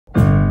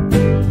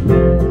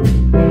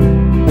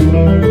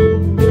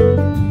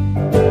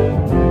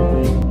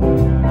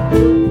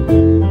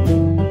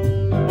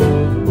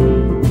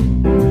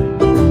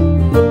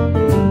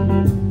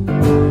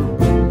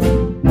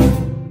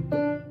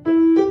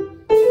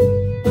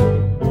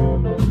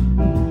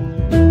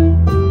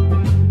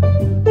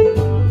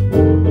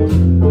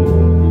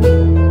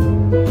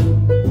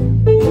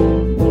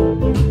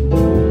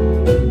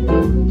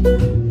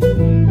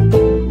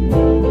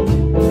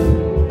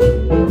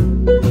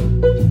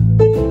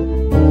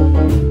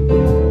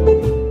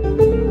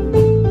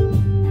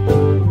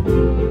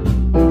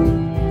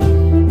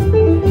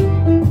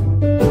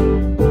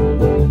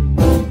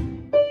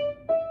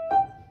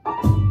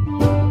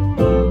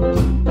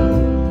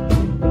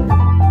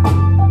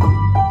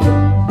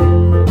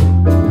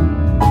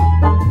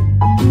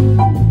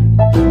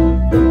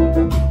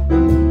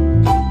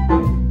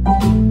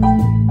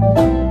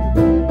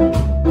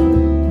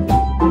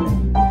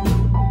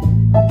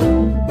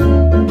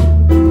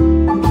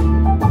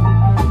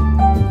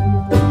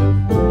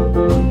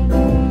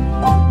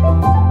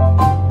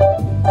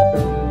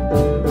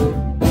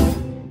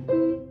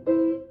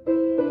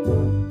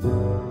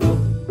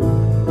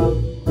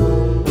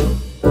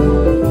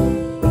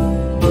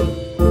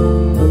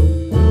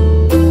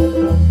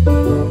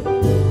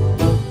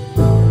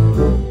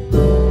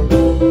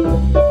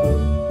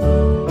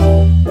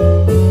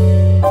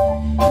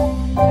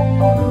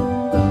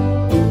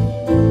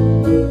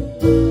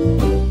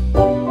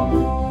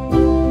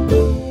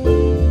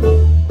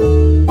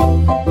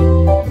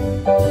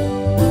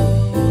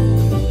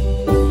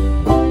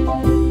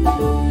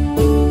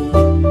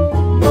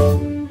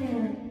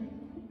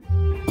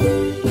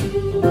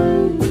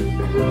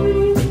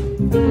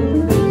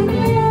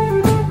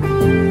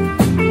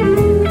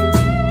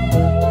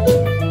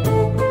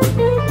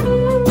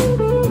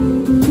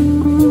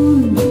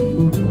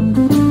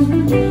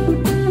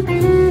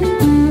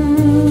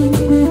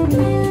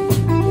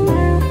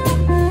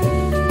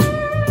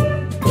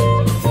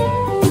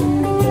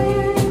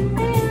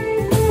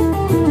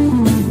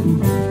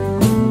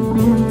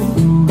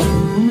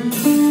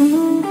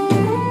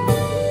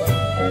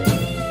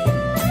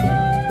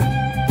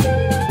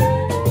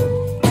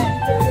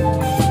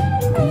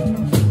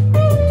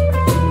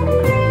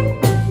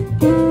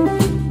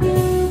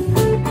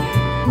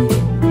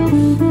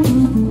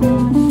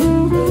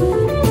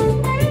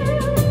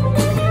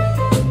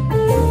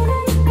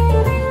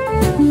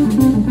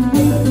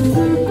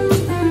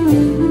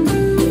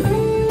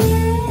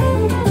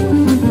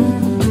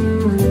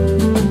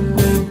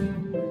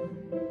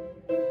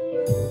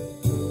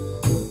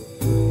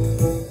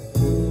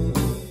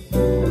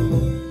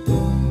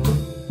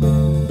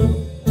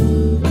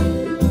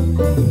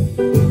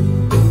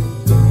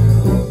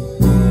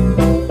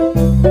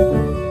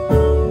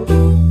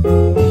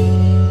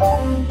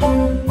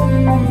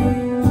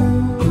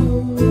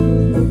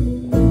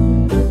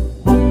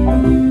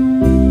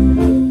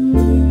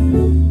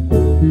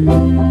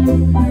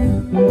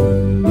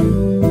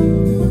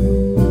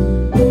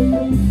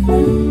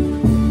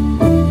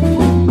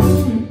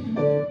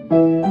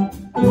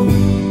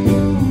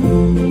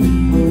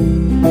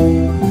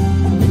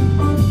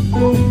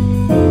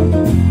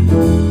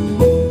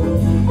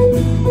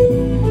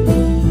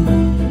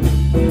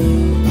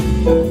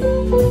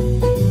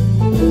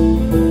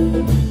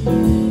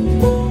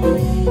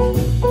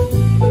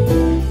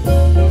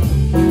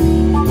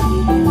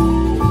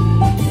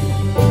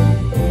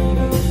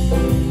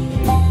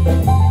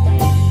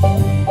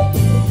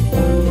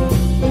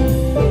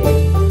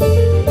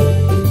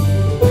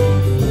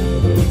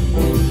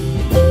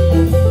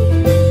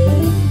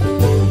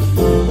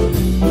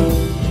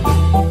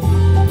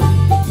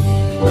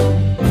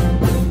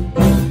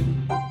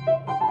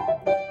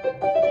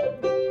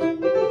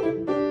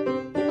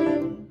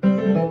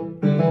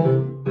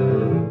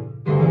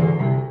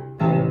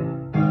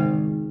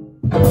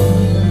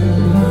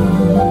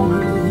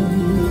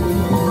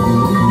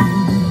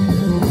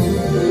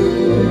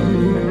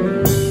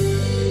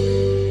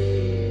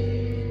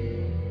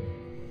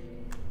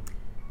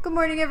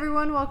morning,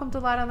 everyone. Welcome to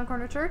Light on the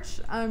Corner Church.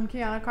 I'm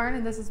Kiana Karn,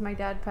 and this is my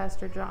dad,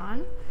 Pastor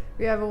John.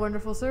 We have a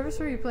wonderful service.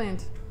 What are you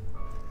planned?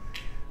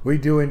 We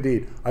do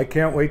indeed. I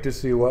can't wait to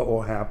see what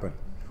will happen.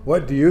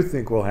 What do you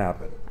think will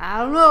happen? I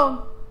don't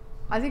know.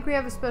 I think we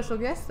have a special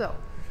guest, though.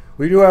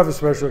 We do have a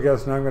special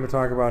guest, and I'm going to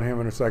talk about him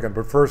in a second.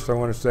 But first, I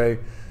want to say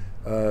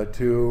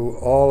to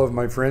all of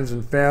my friends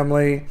and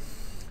family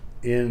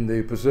in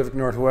the Pacific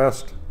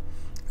Northwest,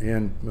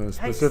 and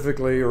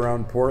specifically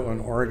around Portland,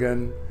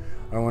 Oregon,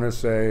 I want to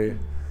say,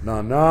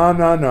 na.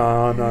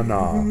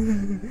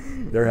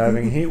 They're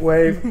having a heat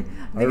wave. I think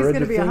it's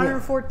going to be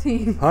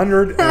 114.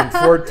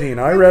 114.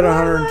 I read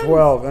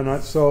 112,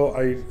 and so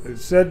I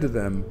said to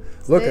them,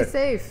 "Look, Stay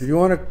safe. If you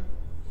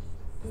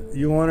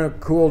want to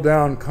cool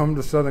down, come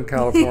to Southern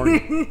California."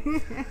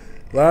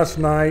 Last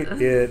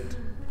night it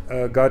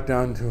got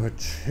down to a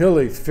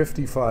chilly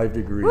 55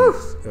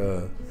 degrees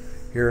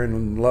here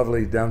in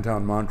lovely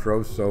downtown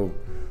Montrose. So,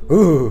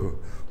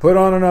 put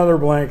on another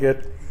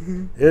blanket.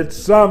 It's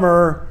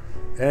summer,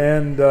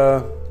 and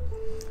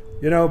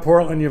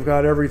Portland, you've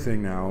got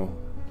everything now.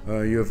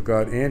 You've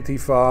got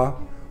Antifa,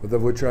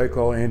 which I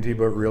call anti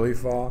but really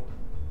fa,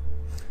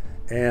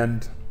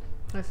 and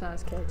that's not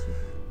as catchy.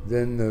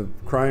 Then the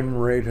crime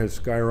rate has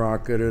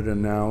skyrocketed,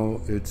 and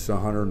now it's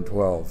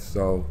 112.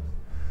 So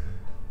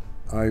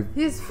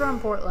he's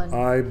from Portland.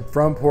 I'm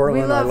from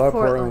Portland. I love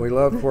Portland. We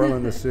love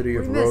Portland, the city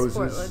of roses.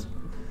 Portland.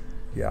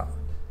 Yeah.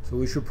 So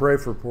we should pray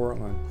for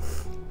Portland.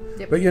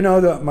 Yep.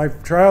 But my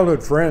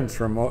childhood friends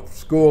from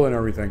school and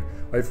everything,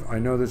 I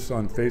know this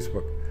on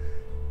Facebook,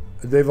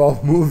 they've all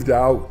moved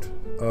out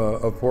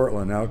of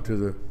Portland, out to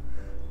the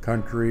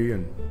country,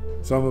 and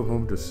some of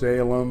them to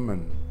Salem.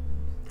 And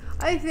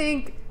I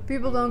think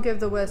people don't give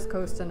the West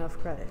Coast enough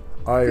credit.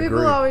 I agree.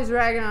 People always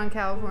ragging on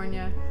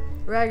California,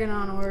 ragging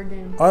on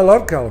Oregon. I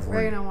love California.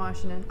 Ragging on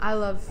Washington. I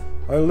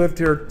lived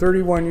here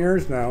 31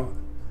 years now,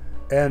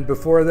 and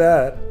before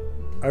that,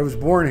 I was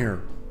born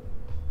here.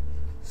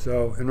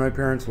 So, and my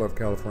parents love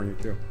California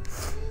too.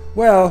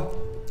 Well,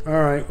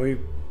 all right,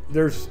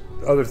 there's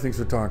other things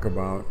to talk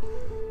about.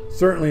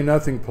 Certainly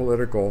nothing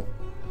political.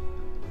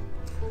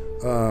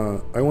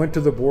 I went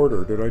to the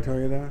border. Did I tell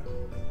you that?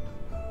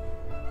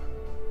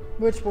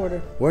 Which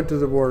border? Went to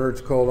the border.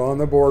 It's called On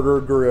the Border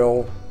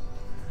Grill,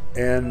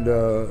 and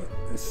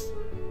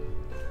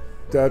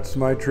that's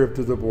my trip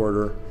to the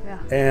border. Yeah.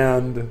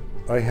 And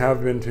I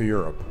have been to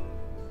Europe.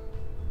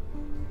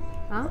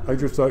 Huh? I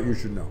just thought you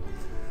should know.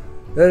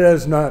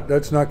 That's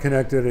not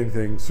connected to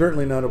anything.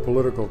 Certainly not a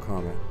political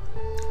comment.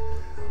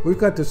 We've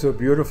got this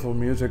beautiful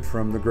music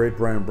from the great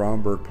Brian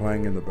Bromberg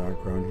playing in the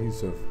background.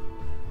 He's a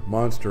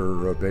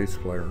monster bass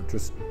player,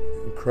 just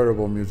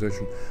incredible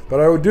musician.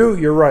 But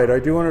you're right, I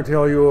do want to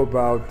tell you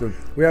about,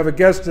 we have a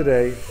guest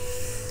today,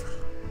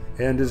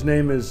 and his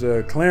name is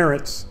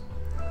Clarence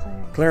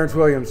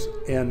Williams,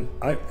 and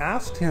I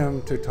asked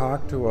him to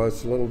talk to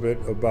us a little bit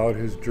about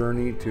his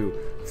journey to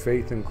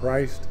faith in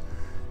Christ,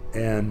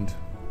 and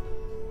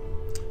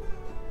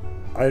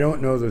I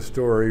don't know the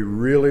story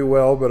really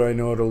well, but I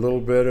know it a little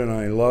bit, and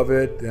I love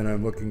it, and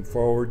I'm looking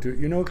forward to it.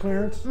 You know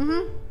Clarence?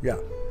 Mm-hmm. Yeah,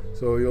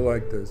 so you'll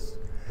like this.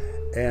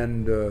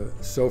 And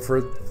so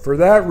for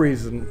that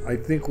reason, I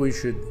think we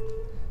should,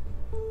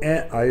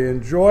 I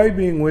enjoy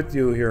being with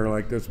you here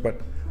like this,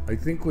 but I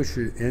think we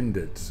should end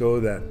it so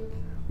that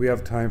we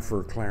have time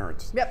for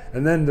Clarence. Yep.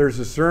 And then there's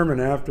a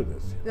sermon after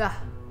this. Yeah.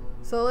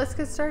 So let's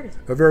get started.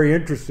 A very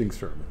interesting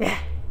sermon. Yeah.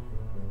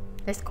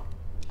 Let's go.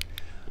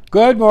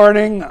 Good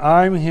morning.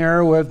 I'm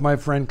here with my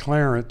friend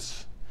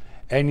Clarence.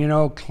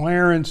 And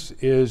Clarence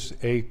is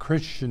a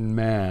Christian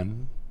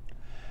man,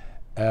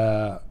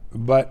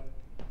 but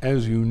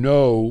as you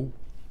know,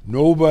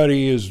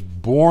 nobody is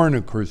born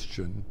a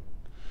Christian.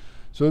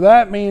 So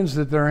that means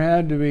that there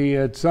had to be,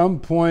 at some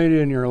point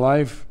in your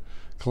life,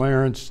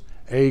 Clarence,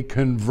 a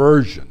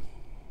conversion.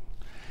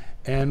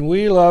 And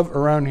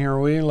around here,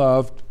 we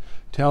love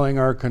telling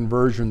our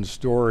conversion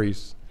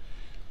stories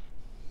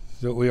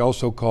that we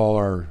also call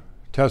our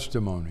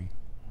testimony.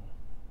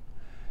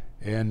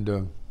 And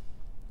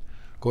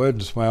go ahead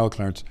and smile,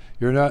 Clarence.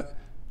 You're not,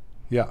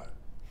 yeah.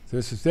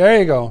 There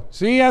you go.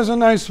 See, he has a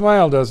nice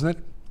smile, doesn't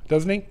he?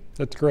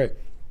 That's great.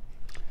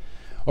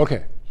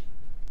 Okay.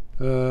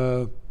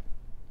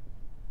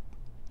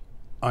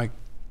 I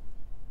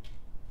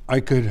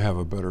could have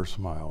a better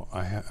smile.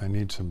 I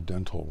need some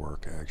dental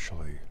work,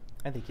 actually.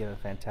 I think you have a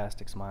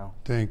fantastic smile.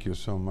 Thank you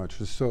so much.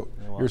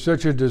 You're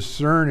such a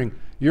discerning.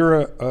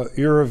 You're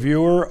a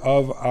viewer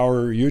of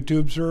our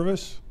YouTube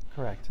service?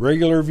 Correct.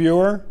 Regular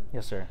viewer?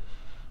 Yes, sir.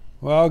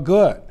 Well,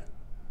 good.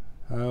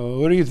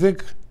 What do you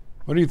think?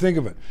 What do you think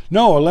of it?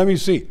 No, let me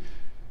see.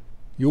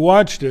 You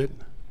watched it.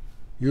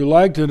 You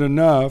liked it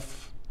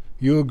enough.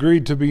 You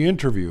agreed to be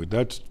interviewed.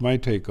 That's my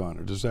take on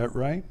it. Is that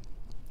right?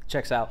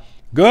 Checks out.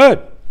 Good.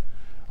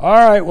 All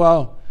right.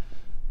 Well,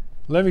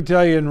 let me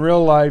tell you, in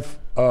real life,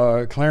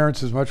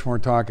 Clarence is much more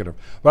talkative.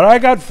 But I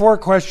got 4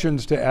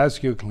 questions to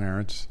ask you,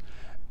 Clarence.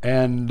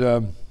 And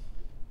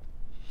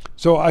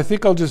so I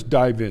think I'll just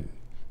dive in.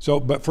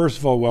 But first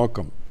of all,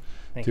 welcome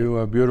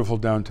to beautiful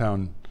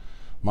downtown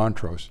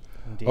Montrose.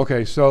 Indeed.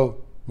 Okay, so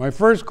My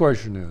first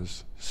question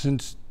is,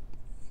 since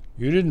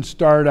you didn't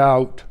start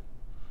out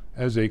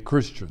as a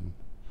Christian,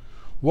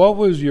 what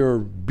was your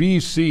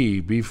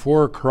BC,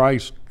 before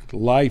Christ,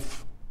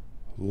 life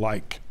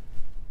like?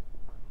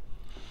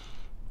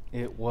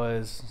 It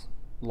was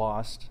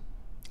lost.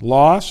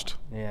 Lost?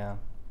 Yeah.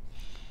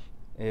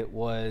 It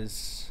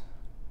was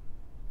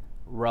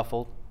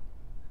ruffled.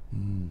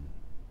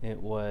 It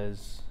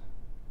was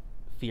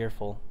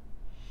fearful.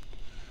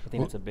 I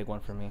think that's a big one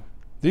for me.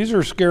 These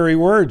are scary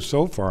words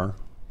so far.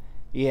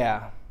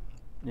 Yeah.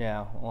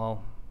 Yeah.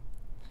 Well,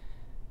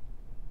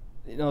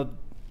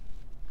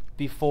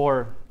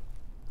 before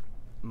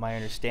my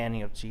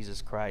understanding of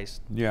Jesus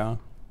Christ, Yeah.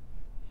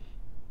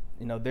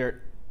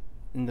 there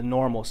in the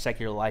normal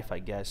secular life, I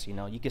guess,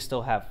 you can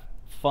still have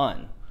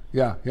fun,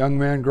 Yeah, young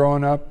man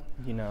growing up.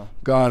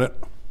 Got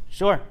it.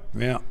 Sure.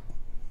 Yeah.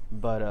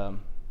 But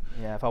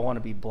yeah, if I want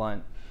to be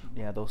blunt,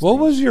 yeah, those What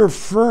things. was your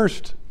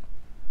first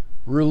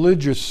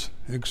religious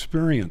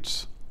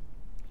experience?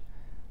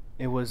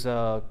 It was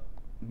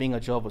being a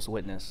Jehovah's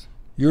Witness.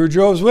 You were a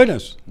Jehovah's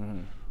Witness?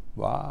 Mm-hmm.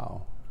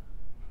 Wow.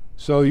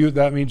 So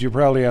that means you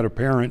probably had a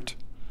parent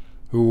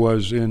who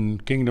was in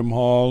Kingdom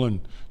Hall and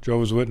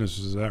Jehovah's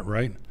Witnesses, is that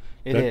right?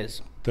 It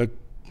is.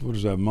 What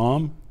is that,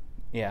 mom?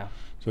 Yeah.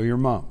 So your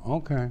mom,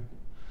 okay.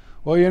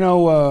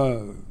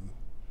 Well,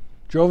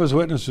 Jehovah's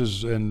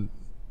Witnesses and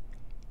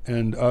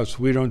us,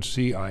 we don't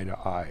see eye to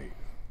eye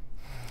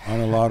on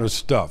a lot of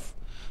stuff.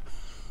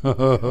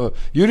 You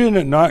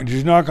didn't knock? Did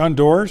you knock on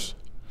doors?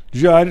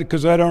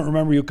 Because I don't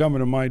remember you coming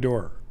to my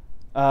door.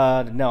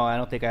 No, I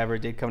don't think I ever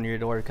did come to your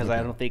door because Okay.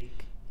 I don't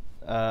think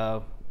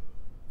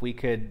we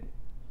could.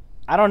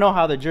 I don't know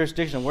how the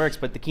jurisdiction works,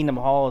 but the Kingdom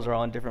Halls are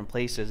all in different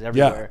places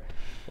everywhere,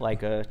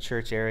 like a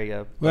church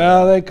area.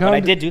 Well, they come. But I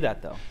did do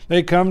that though.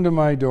 They come to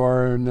my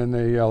door and then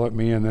they yell at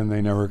me and then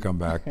they never come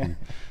back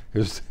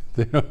because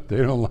they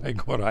don't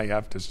like what I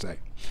have to say.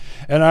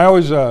 And I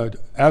always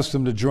ask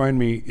them to join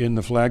me in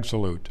the flag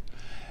salute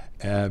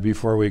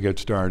before we get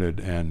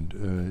started,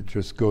 and it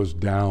just goes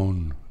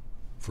down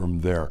from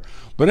there.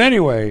 But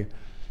anyway,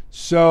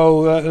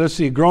 so let's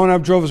see, growing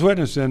up Jehovah's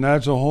Witness, and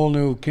that's a whole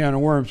new can of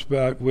worms,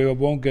 but we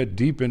won't get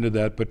deep into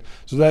that. But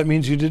so that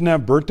means you didn't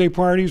have birthday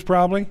parties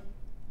probably?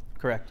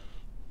 Correct.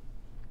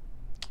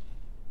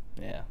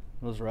 Yeah,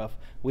 it was rough.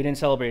 We didn't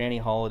celebrate any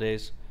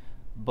holidays,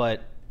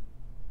 but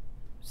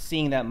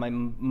seeing that my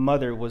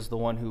mother was the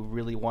one who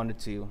really wanted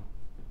to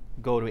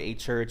go to a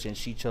church, and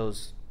she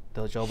chose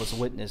the Jehovah's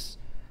Witness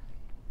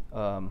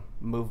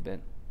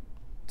movement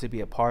to be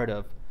a part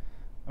of,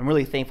 I'm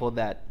really thankful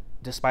that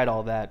despite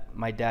all that,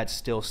 my dad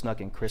still snuck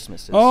in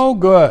Christmases. Oh,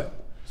 good.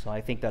 So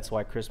I think that's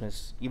why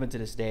Christmas, even to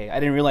this day, I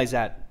didn't realize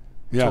that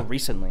Yeah. until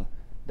recently.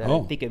 That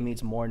Oh. I think it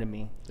means more to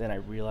me than I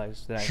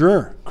realized.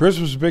 Sure.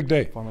 Christmas is a big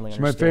day. Formerly It's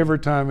my understood.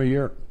 favorite time of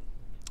year.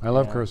 I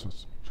love Yeah.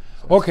 Christmas.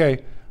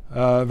 Okay,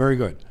 very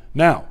good.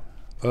 Now,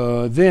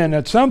 then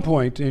at some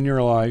point in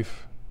your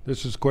life,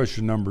 this is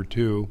question number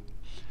 2,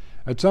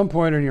 at some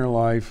point in your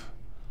life,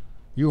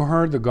 you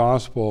heard the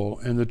gospel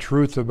and the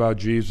truth about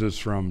Jesus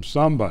from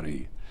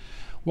somebody.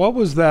 What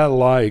was that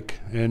like,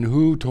 and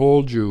who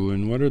told you,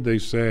 and what did they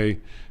say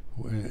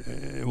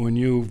when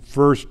you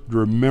first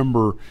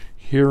remember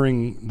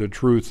hearing the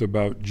truth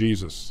about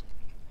Jesus?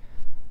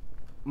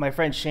 My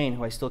friend Shane,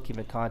 who I still keep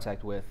in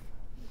contact with,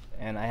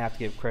 and I have to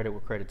give credit where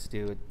credit's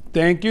due.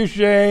 Thank you,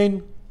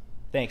 Shane.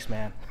 Thanks,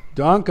 man.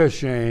 Danke,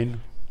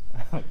 Shane.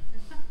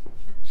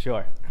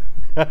 Sure.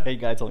 You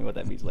gotta tell me what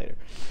that means later.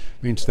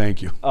 Means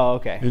thank you Oh,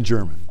 okay. in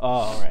German. Oh,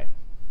 all right.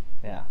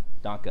 Yeah,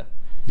 Danke.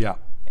 Yeah.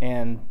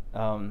 And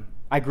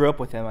I grew up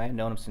with him. I had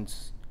known him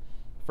since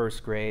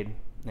first grade,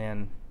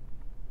 and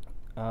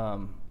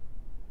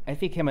I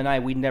think him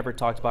and we never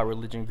talked about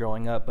religion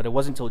growing up, but it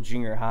wasn't until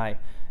junior high.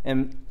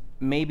 And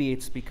maybe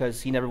it's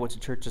because he never went to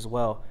church as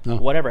well. No.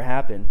 Whatever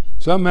happened,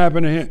 Something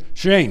happened to him.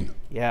 Shane.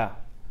 yeah,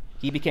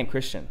 he became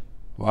Christian.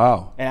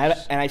 Wow. And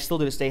I still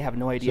to this day have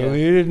no idea. So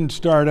he didn't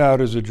start out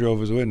as a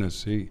Jehovah's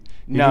Witness. He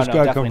No, just no,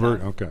 got definitely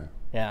converted. not. Okay.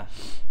 Yeah.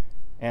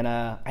 And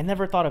I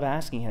never thought of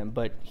asking him,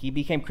 but he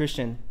became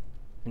Christian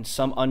in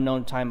some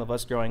unknown time of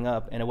us growing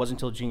up, and it wasn't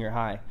until junior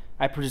high.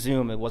 I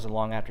presume it wasn't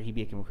long after he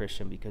became a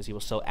Christian because he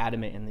was so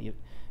adamant in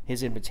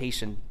his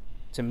invitation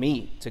to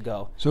me to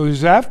go. So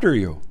he's after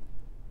you.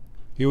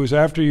 He was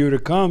after you to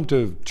come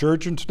to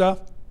church and stuff?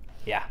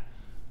 Yeah.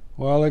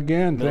 Well,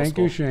 again, Middle thank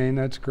you, school. Shane.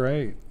 That's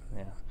great.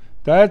 Yeah.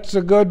 That's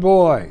a good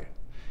boy.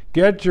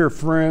 Get your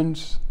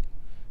friends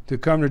to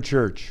come to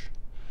church.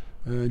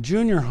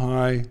 Junior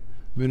high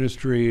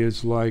ministry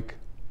is like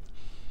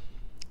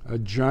a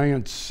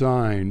giant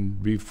sign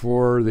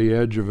before the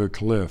edge of a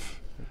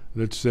cliff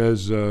that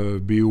says,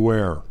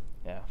 beware.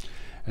 Yeah.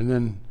 And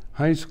then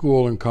high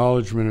school and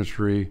college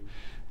ministry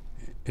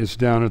is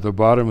down at the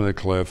bottom of the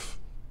cliff,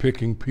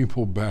 picking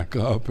people back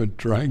up and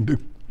trying to.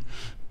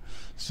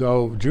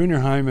 So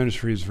junior high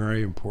ministry is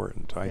very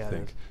important, I Yeah, it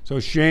think. is. So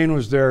Shane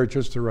was there at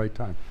just the right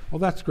time. Well,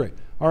 that's great.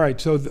 All right,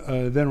 so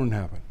then what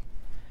happened?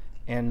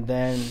 And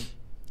then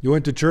You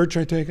went to church,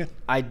 I take it?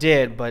 I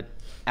did, but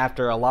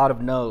after a lot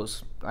of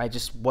no's, I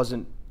just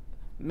wasn't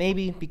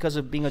maybe because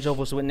of being a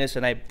Jehovah's Witness,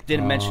 and I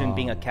didn't mention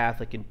being a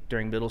Catholic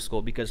during middle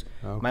school because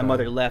my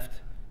mother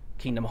left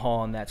Kingdom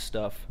Hall and that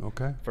stuff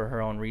for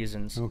her own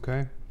reasons.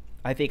 Okay.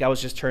 I think I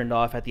was just turned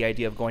off at the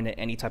idea of going to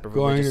any type of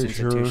religious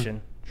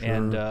institution. Sure.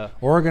 And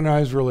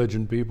organized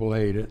religion, people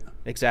hate it.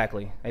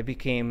 Exactly. I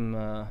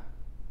became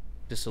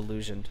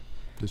disillusioned.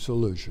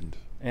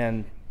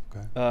 And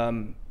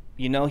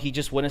you know, he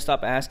just wouldn't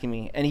stop asking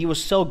me, and he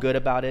was so good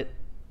about it.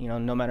 You know,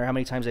 no matter how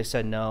many times I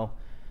said no,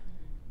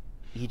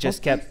 he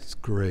just kept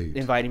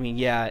inviting me.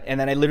 Yeah, and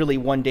then I literally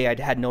one day I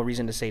had no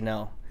reason to say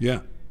no.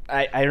 Yeah.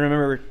 I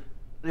remember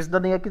there's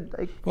nothing I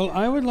could. Well,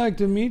 I would like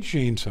to meet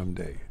Shane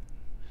someday.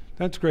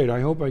 That's great. I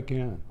hope I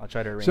can. I'll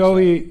try to arrange. So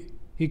that.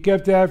 he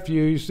kept after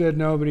you. You said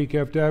no, but he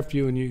kept after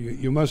you, and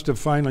you must have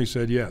finally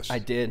said yes. I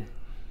did.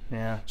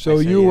 Yeah. So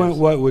you went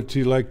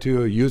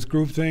to a youth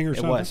group thing or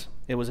something?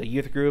 It was a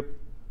youth group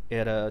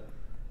at a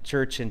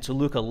church in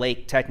Toluca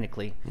Lake.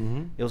 Technically,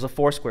 it was a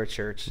Foursquare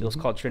church. It was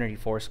called Trinity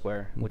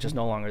Foursquare, which is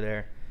no longer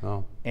there.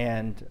 Oh.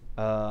 And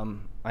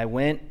I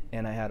went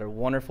and I had a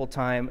wonderful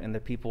time, and the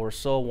people were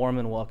so warm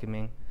and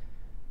welcoming.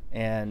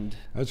 And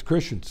that's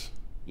Christians.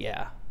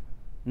 Yeah.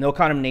 No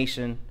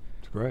condemnation.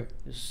 It's great.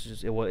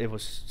 It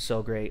was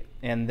so great.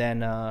 And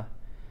then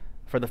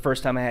for the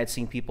first time I had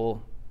seen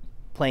people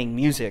playing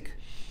music.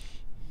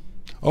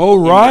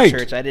 Oh, right. In the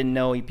church. I didn't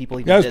know people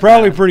even did that. That's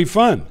probably pretty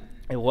fun.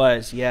 It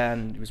was, yeah,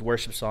 and it was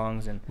worship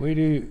songs. And we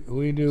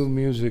do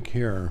music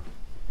here.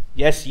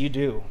 Yes, you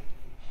do.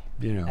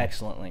 You know.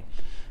 Excellently.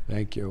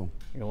 Thank you.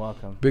 You're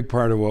welcome. Big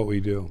part of what we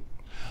do.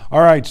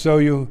 All right, so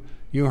you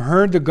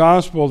heard the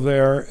gospel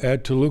there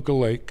at Toluca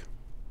Lake.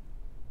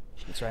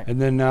 That's right.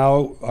 And then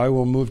now I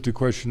will move to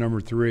question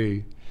number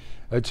 3.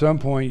 At some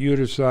point you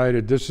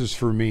decided this is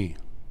for me.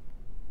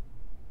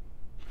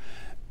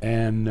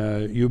 And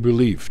you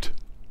believed.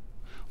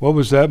 What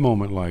was that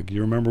moment like? Do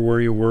you remember where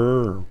you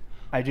were? Or?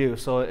 I do.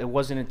 So it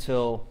wasn't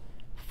until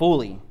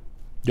fully,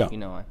 the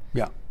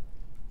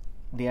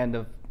end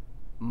of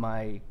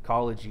my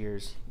college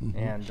years.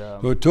 And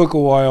so it took a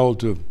while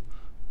to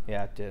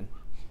it did.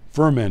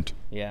 Ferment.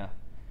 Yeah.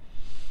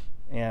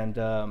 And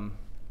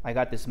I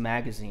got this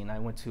magazine. I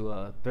went to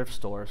a thrift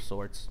store of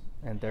sorts,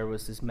 and there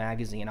was this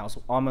magazine. I was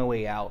on my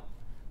way out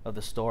of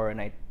the store, and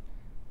I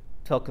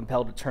felt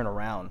compelled to turn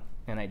around,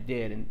 and I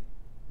did. And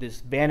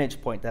this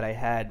vantage point that I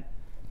had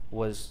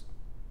was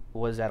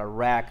at a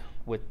rack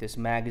with this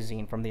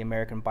magazine from the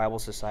American Bible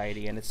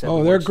Society, and it said,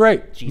 "Oh, they're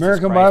great, Jesus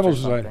American Christ Bible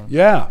Society."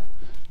 Yeah,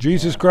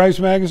 Jesus Christ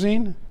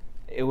magazine.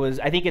 It was.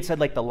 I think it said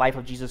like the life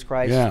of Jesus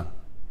Christ. Yeah.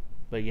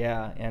 But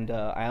yeah, and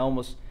I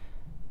almost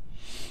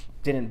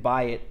didn't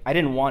buy it. I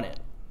didn't want it,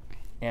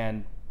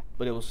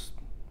 but it was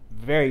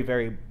very,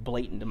 very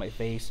blatant in my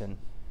face, and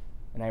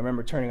I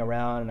remember turning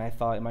around and I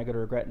thought, am I going to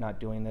regret not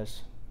doing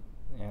this?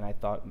 And I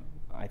thought,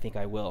 I think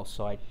I will.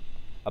 So I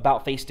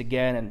about faced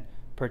again and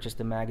purchased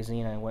the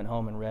magazine, and I went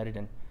home and read it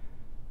and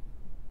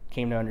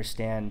came to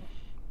understand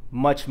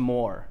much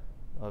more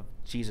of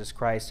Jesus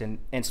Christ and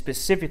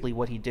specifically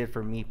what he did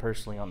for me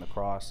personally on the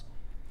cross.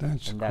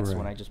 That's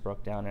when I just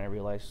broke down and I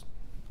realized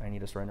I need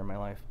to surrender my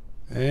life.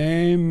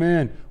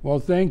 Amen. Well,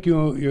 thank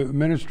you,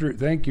 Minister.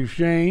 Thank you,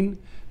 Shane.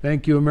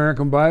 Thank you,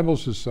 American Bible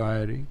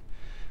Society.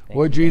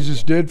 What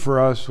Jesus did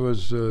for us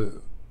was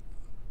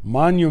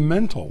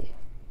monumental,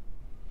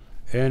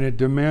 and it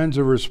demands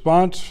a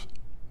response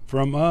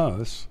from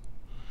us,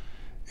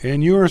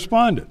 and you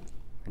responded.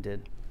 I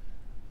did.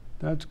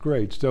 That's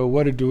great. So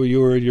what did you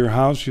were at your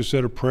house, you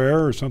said a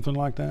prayer or something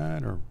like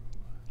that? Or?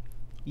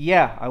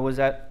 Yeah, I was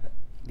at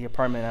the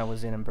apartment I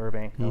was in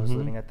Burbank. I was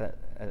living at the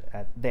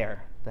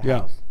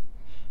house.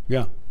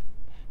 Yeah.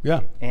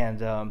 And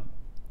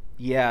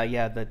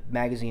the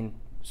magazine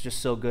was just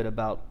so good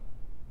about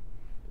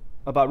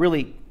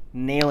really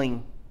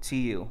nailing to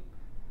you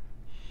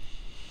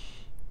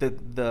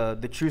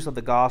the truth of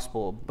the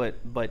gospel,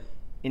 but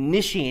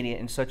initiating it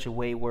in such a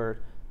way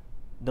where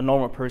the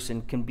normal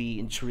person can be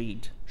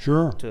intrigued.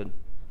 Sure. To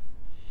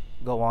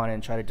go on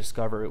and try to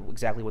discover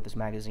exactly what this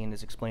magazine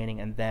is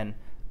explaining, and then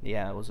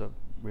it was a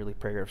really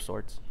prayer of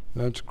sorts.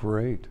 That's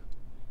great.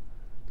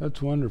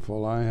 That's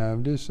wonderful. I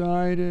have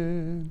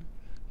decided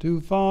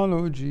to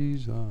follow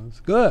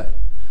Jesus. Good.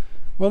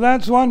 Well,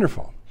 that's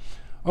wonderful.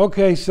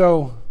 Okay,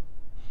 so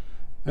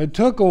it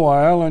took a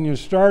while, and you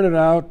started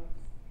out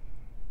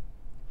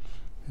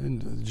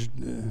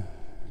in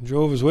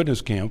Jehovah's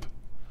Witness camp.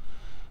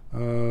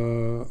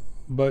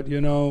 But,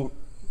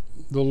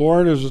 the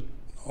Lord is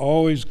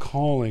always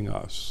calling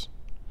us.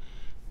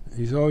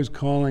 He's always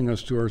calling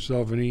us to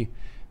ourselves, and he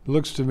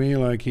looks to me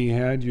like he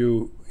had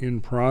you in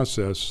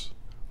process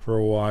for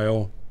a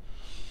while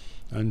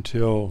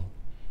until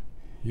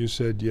you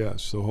said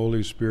yes. The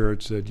Holy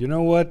Spirit said, you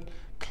know what?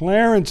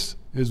 Clarence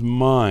is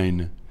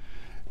mine.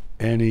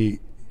 And he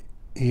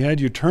had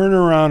you turn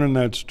around in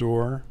that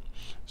store,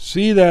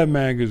 see that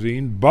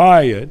magazine,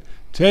 buy it,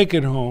 take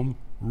it home,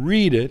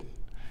 read it,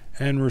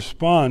 and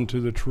respond to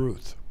the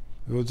truth.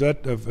 Was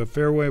that a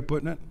fair way of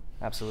putting it?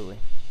 Absolutely.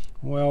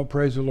 Well,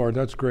 praise the Lord.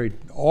 That's great.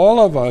 All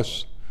of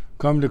us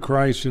come to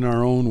Christ in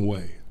our own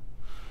way.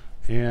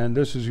 And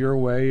this is your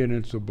way, and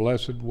it's a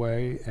blessed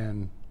way,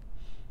 and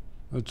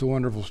it's a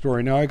wonderful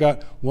story. Now, I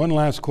got one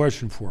last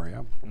question for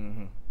you.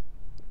 Mm-hmm.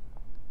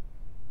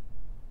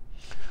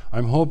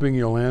 I'm hoping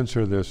you'll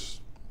answer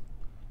this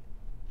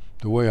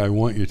the way I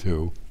want you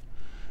to,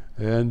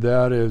 and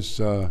that is,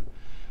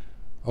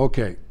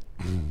 okay,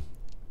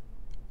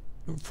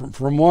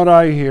 from what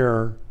I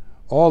hear,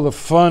 all the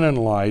fun in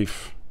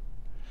life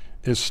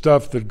is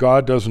stuff that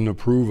God doesn't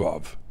approve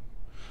of.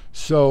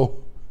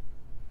 So,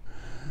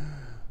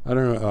 I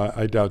don't know,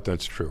 I doubt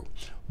that's true.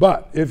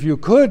 But if you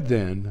could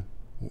then,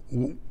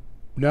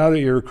 now that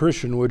you're a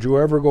Christian, would you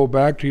ever go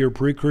back to your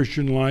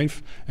pre-Christian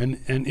life? And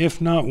if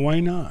not, why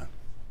not?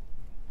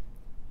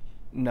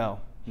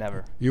 No,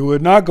 never. You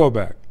would not go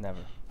back? Never.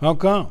 How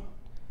come?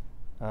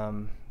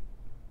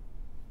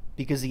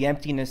 Because the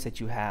emptiness that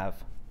you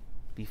have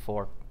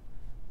before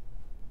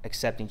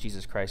accepting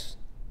Jesus Christ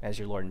as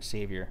your Lord and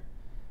Savior,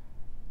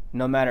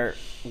 no matter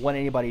what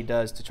anybody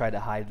does to try to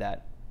hide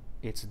that,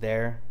 it's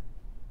there,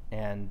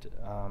 and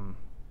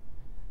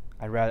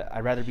I'd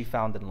rather be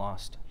found than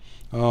lost.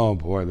 Oh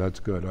boy, that's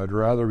good. I'd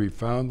rather be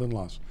found than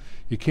lost.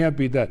 You can't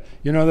beat that.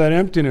 You know, that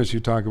emptiness you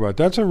talk about,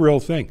 that's a real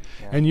thing.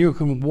 Yeah. And you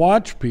can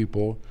watch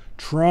people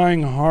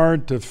trying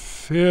hard to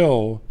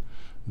fill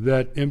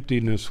that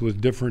emptiness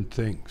with different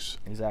things.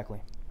 Exactly.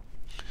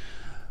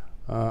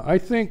 I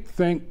think,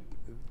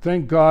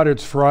 thank God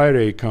it's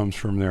Friday comes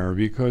from there,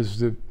 because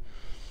the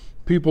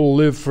people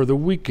live for the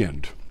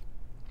weekend.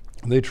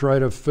 They try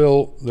to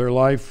fill their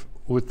life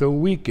with the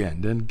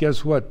weekend. And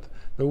guess what?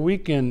 The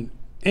weekend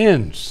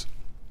ends.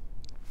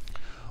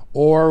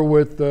 Or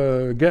with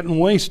getting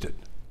wasted.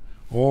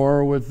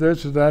 Or with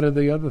this or that or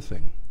the other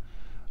thing.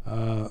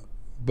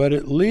 But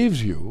it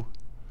leaves you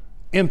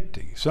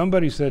empty.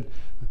 Somebody said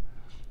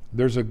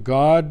there's a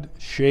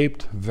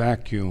God-shaped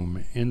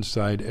vacuum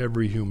inside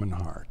every human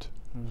heart.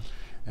 Mm.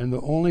 And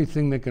the only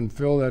thing that can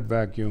fill that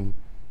vacuum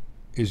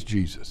is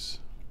Jesus.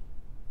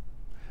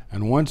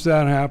 And once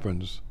that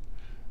happens,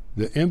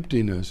 the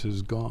emptiness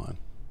is gone.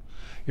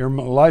 Your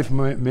life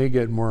may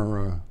get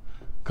more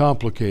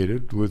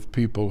complicated with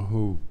people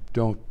who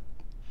don't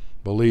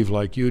believe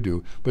like you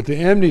do, but the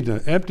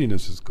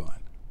emptiness is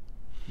gone.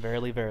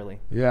 Verily, verily.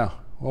 Yeah.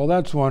 Well,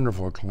 that's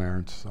wonderful,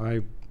 Clarence.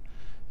 I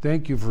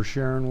thank you for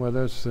sharing with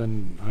us,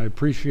 and I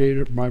appreciate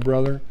it, my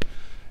brother.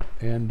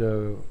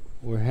 And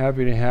we're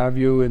happy to have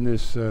you in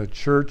this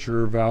church.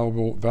 You're a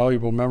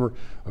valuable member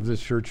of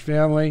this church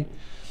family.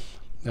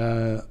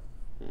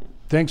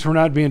 Thanks for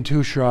not being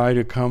too shy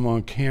to come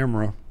on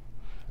camera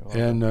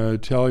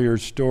and tell your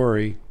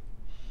story.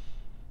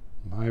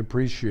 I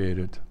appreciate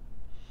it.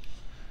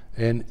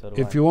 And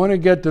if you want to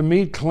get to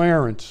meet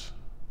Clarence,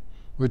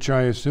 which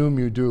I assume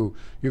you do,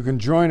 you can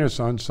join us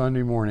on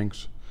Sunday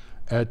mornings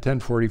at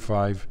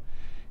 10:45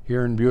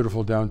 here in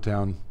beautiful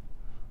downtown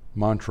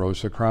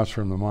Montrose, across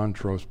from the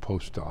Montrose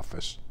Post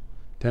Office.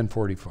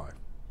 10:45.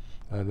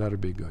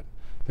 That'd be good.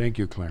 Thank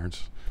you,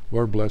 Clarence.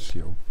 Lord bless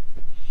you.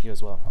 You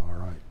as well. All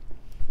right.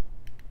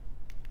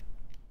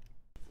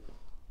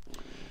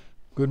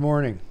 Good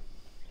morning.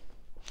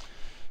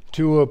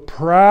 To a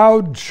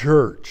proud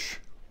church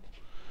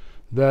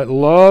that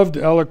loved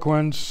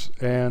eloquence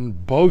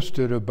and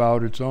boasted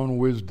about its own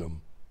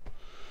wisdom,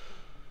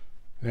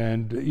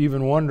 and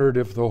even wondered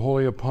if the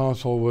Holy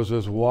Apostle was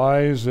as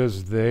wise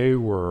as they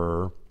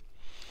were,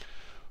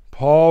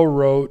 Paul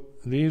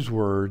wrote these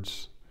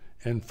words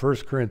in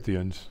 1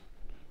 Corinthians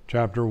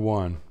chapter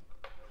 1,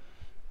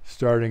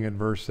 starting at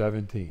verse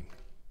 17.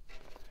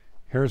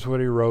 Here's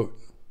what he wrote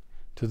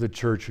to the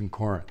church in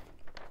Corinth.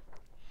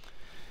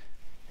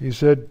 He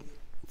said,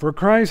 "For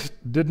Christ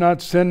did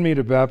not send me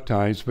to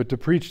baptize, but to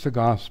preach the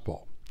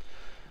gospel,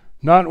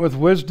 not with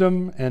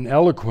wisdom and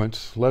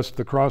eloquence, lest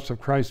the cross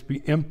of Christ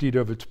be emptied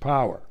of its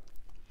power.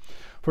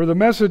 For the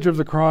message of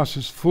the cross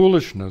is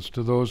foolishness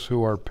to those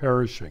who are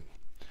perishing.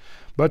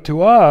 But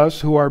to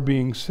us who are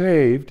being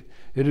saved,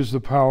 it is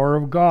the power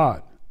of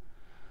God.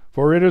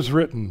 For it is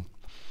written,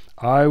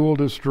 I will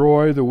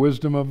destroy the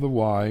wisdom of the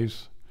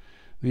wise,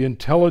 the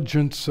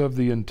intelligence of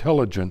the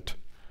intelligent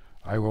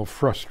I will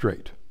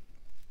frustrate.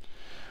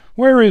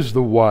 Where is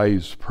the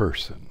wise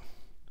person?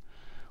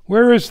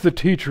 Where is the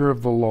teacher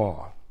of the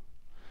law?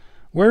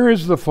 Where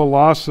is the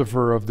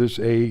philosopher of this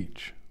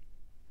age?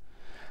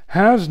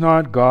 Has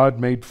not God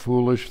made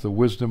foolish the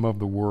wisdom of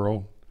the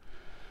world?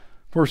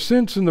 For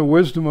since in the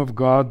wisdom of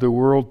God the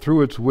world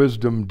through its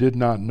wisdom did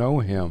not know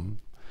him,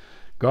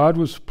 God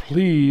was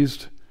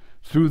pleased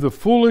through the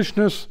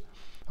foolishness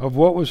of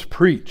what was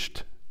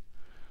preached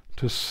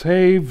to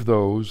save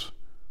those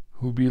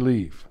who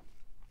believe.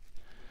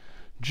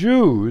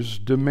 Jews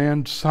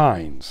demand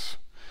signs,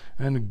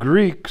 and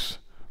Greeks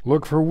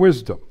look for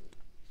wisdom.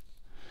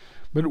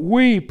 But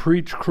we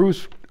preach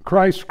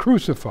Christ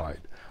crucified,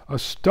 a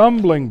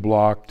stumbling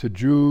block to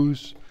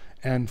Jews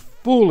and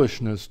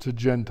foolishness to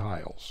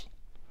Gentiles.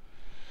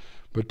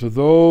 But to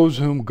those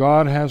whom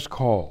God has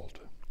called,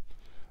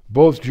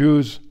 both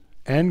Jews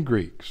and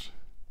Greeks,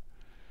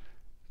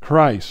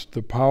 Christ,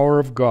 the power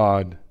of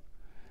God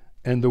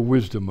and the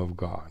wisdom of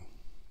God.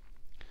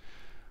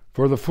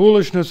 For the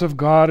foolishness of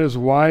God is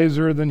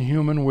wiser than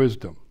human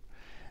wisdom,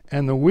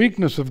 and the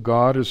weakness of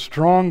God is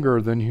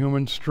stronger than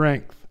human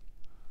strength.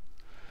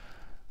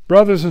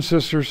 Brothers and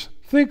sisters,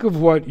 think of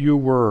what you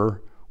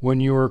were when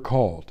you were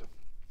called.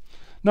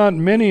 Not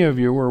many of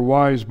you were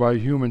wise by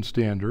human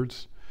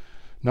standards.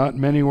 Not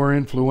many were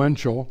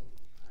influential.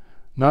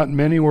 Not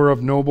many were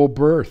of noble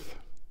birth.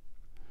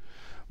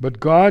 But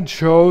God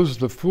chose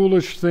the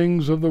foolish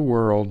things of the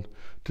world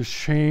to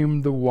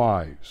shame the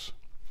wise.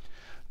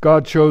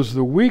 God chose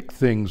the weak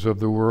things of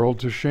the world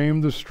to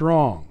shame the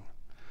strong.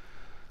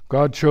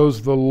 God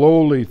chose the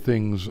lowly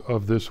things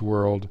of this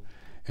world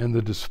and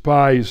the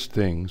despised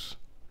things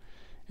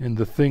and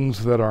the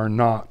things that are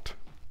not,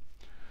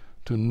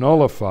 to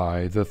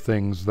nullify the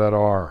things that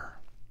are,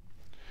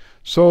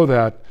 so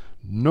that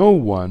no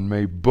one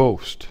may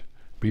boast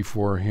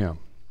before him.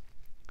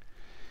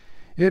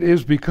 It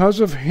is because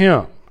of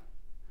him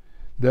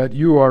that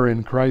you are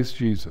in Christ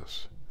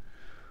Jesus,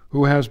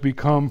 who has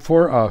become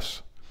for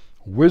us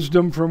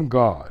wisdom from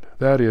God,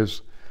 that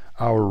is,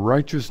 our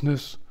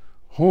righteousness,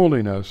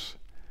 holiness,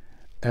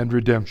 and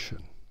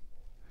redemption.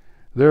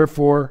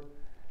 Therefore,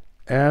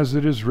 as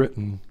it is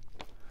written,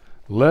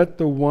 let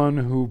the one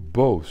who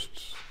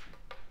boasts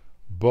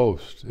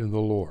boast in the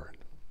Lord.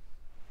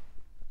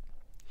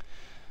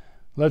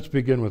 Let's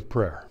begin with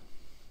prayer.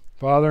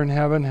 Father in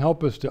heaven,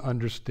 help us to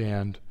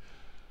understand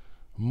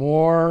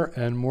more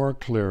and more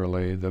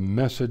clearly the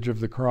message of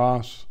the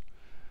cross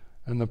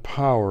and the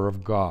power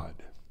of God.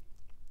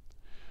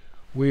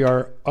 We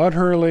are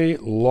utterly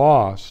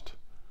lost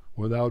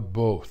without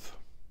both.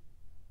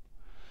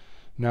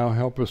 Now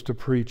help us to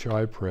preach,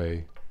 I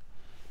pray.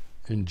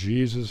 In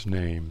Jesus'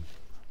 name,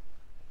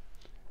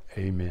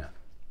 amen.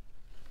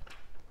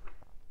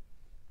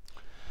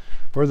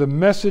 For the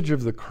message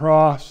of the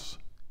cross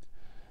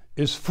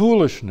is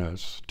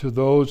foolishness to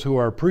those who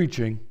are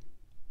preaching,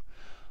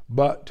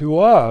 but to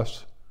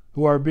us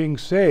who are being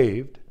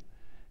saved,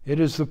 it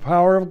is the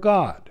power of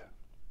God.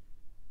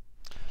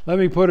 Let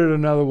me put it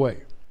another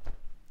way.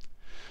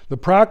 The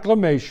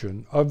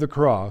proclamation of the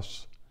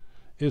cross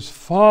is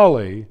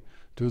folly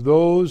to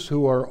those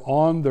who are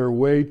on their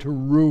way to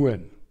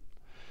ruin,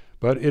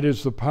 but it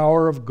is the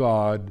power of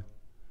God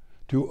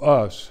to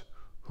us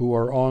who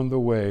are on the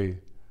way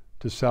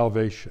to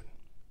salvation.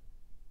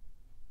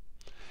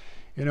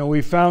 You know,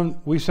 we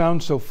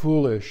sound so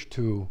foolish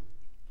to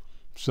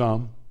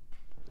some,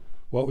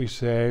 what we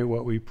say,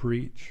 what we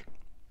preach.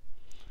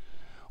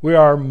 We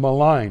are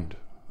maligned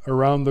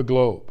around the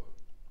globe.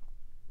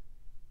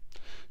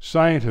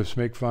 Scientists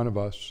make fun of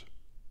us.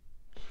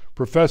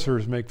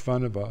 Professors make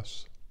fun of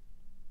us.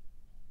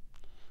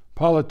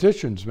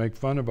 Politicians make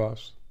fun of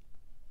us.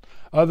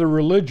 Other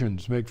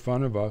religions make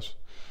fun of us.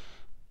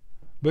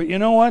 But you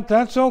know what?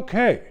 That's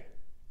okay.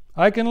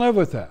 I can live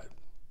with that.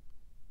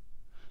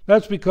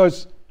 That's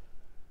because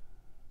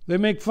they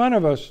make fun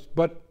of us,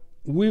 but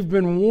we've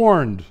been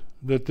warned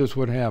that this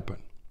would happen.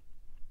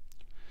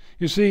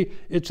 You see,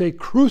 it's a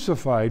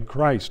crucified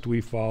Christ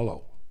we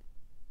follow.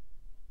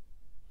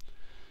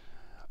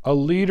 A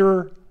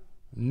leader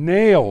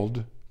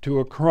nailed to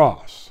a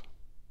cross.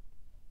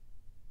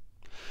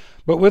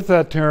 But with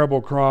that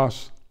terrible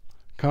cross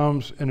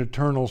comes an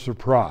eternal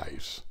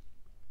surprise.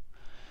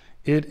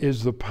 It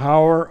is the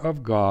power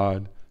of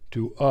God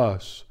to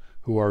us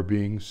who are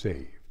being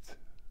saved.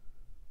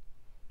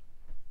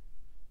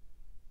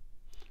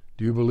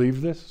 Do you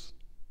believe this?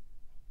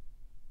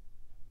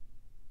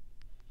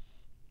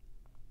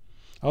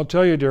 I'll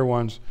tell you, dear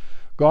ones,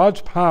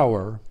 God's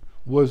power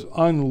was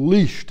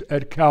unleashed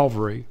at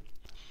Calvary,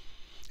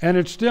 and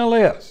it still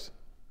is.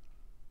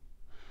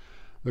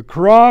 The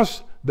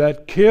cross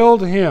that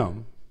killed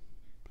him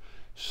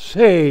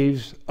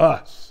saves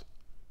us.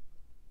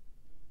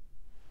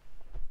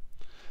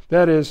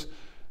 That is,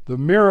 the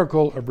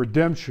miracle of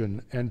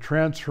redemption and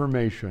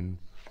transformation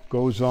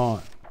goes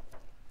on.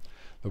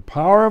 The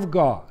power of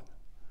God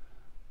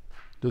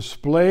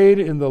displayed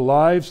in the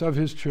lives of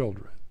his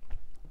children.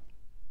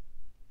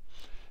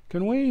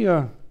 Can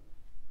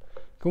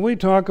we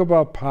talk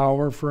about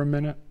power for a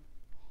minute?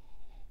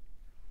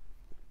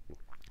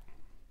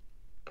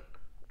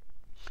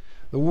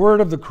 The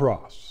word of the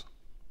cross,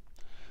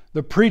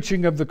 the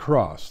preaching of the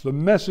cross, the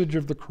message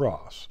of the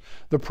cross,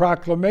 the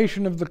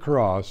proclamation of the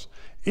cross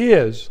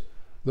is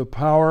the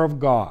power of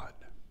God,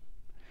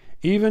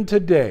 even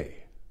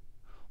today,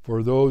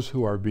 for those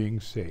who are being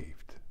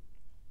saved.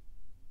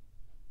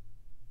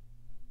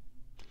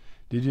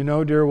 Did you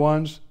know, dear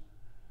ones,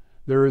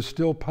 there is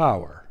still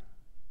power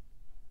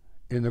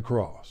in the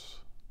cross.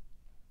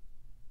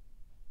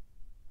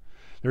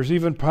 There's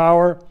even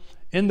power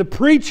in the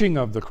preaching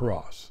of the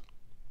cross.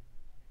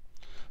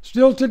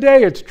 Still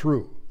today it's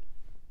true.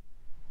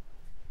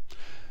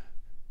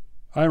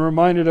 I'm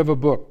reminded of a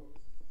book.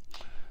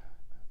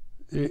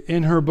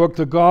 In her book,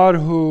 The God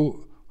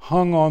Who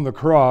Hung on the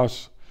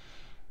Cross,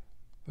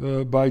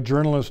 by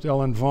journalist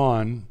Ellen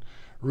Vaughn,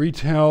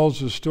 retells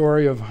the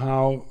story of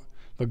how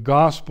the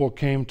gospel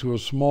came to a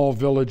small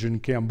village in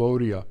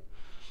Cambodia.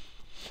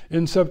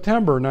 In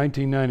September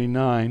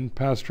 1999,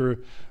 Pastor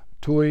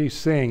Tui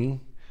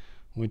Singh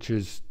which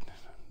is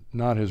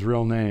not his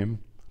real name,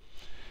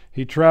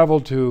 he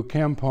traveled to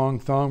Kampong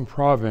Thom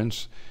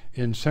province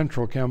in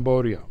central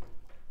Cambodia.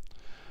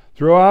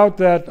 Throughout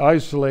that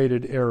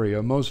isolated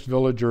area, most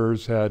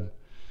villagers had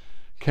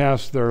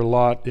cast their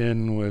lot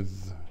in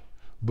with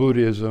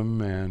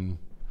Buddhism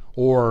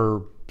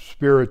or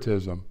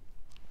Spiritism.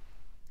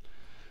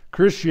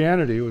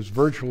 Christianity was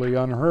virtually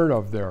unheard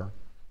of there.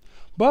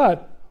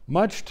 But,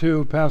 much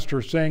to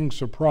Pastor Seng's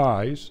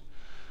surprise,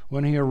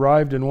 when he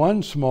arrived in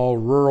one small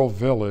rural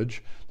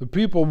village, the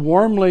people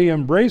warmly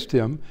embraced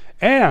him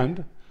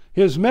and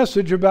his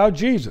message about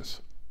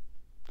Jesus.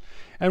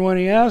 And when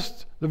he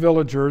asked the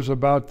villagers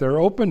about their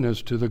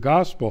openness to the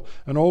gospel,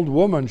 an old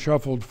woman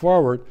shuffled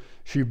forward.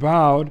 She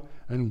bowed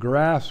and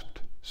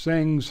grasped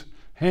Seng's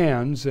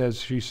hands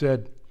as she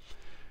said,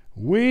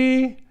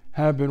 "We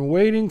have been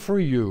waiting for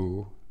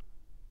you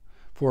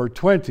for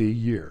 20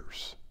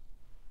 years.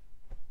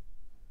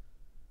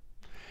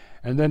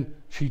 And then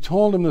she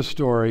told him the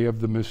story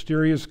of the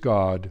mysterious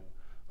God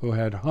who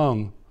had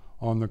hung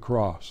on the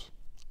cross.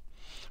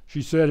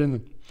 She said in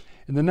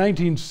the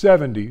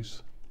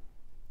 1970s,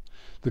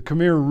 the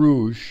Khmer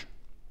Rouge,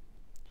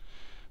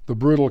 the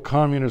brutal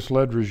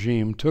communist-led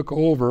regime, took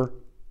over,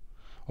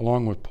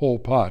 along with Pol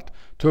Pot,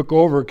 took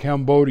over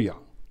Cambodia,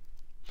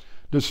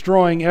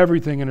 destroying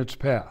everything in its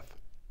path.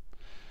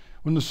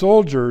 When the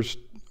soldiers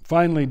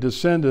finally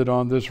descended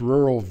on this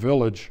rural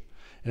village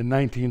in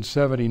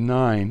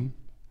 1979,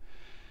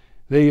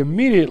 they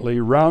immediately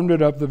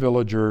rounded up the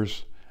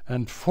villagers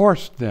and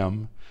forced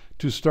them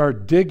to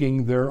start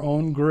digging their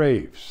own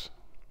graves.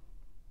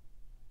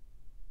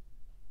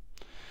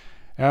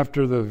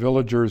 After the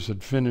villagers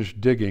had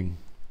finished digging,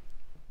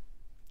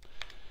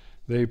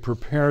 they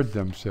prepared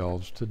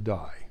themselves to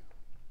die.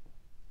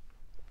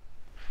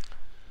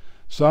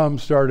 Some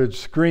started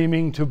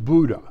screaming to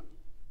Buddha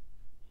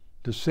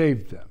to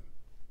save them.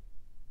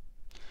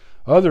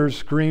 Others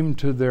screamed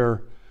to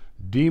their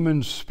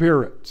demon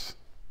spirits,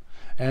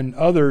 and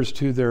others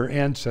to their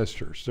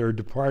ancestors, their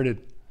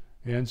departed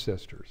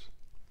ancestors.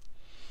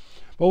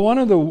 But one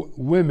of the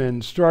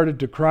women started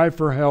to cry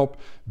for help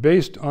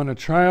based on a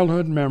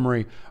childhood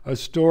memory, a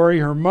story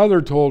her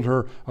mother told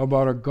her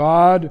about a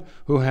God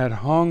who had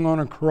hung on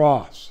a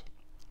cross.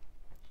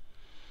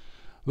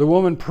 The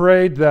woman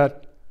prayed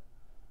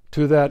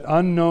to that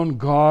unknown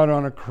God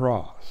on a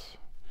cross,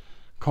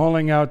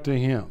 calling out to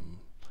him,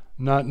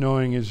 not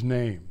knowing his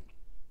name.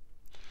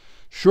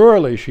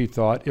 Surely, she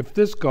thought, if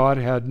this God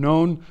had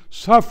known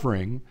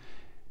suffering,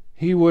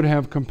 he would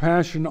have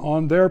compassion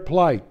on their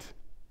plight.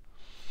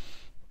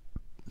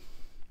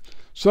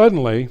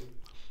 Suddenly,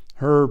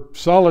 her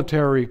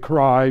solitary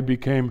cry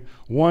became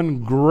one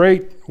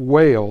great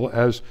wail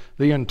as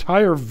the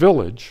entire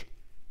village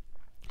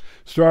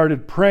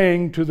started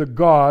praying to the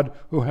God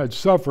who had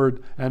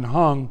suffered and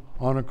hung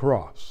on a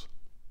cross.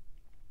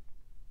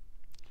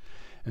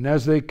 And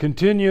as they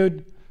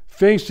continued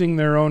facing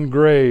their own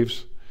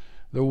graves,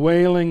 the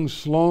wailing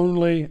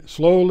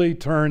slowly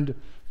turned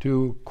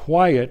to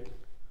quiet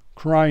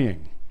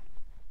crying.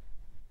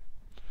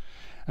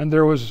 And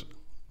there was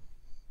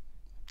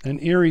an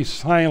eerie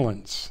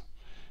silence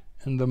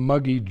in the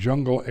muggy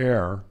jungle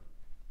air.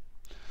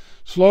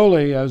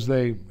 Slowly, as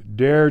they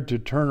dared to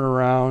turn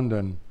around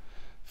and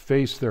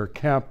face their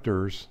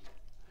captors,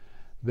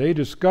 they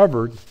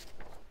discovered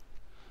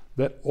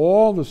that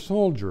all the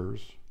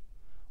soldiers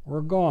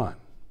were gone.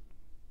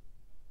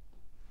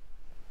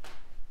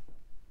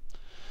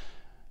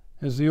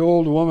 As the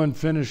old woman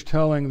finished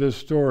telling this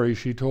story,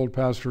 she told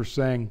Pastor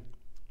Seng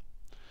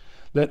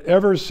that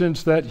ever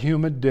since that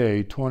humid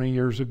day 20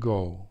 years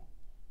ago,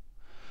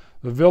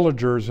 the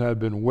villagers had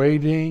been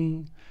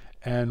waiting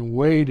and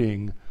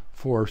waiting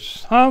for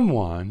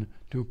someone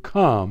to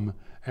come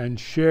and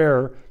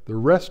share the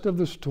rest of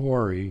the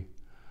story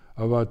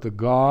about the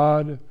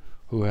God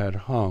who had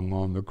hung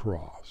on the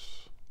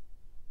cross.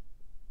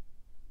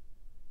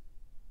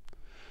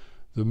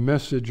 The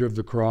message of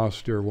the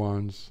cross, dear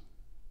ones,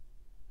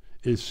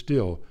 is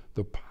still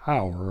the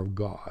power of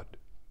God.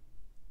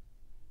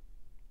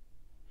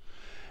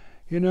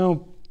 You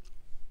know,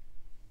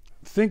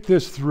 think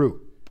this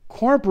through.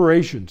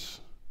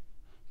 Corporations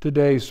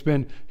today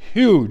spend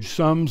huge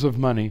sums of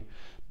money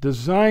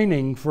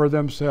designing for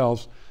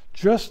themselves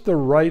just the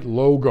right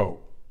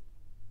logo.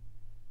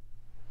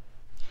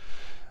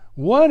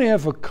 What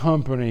if a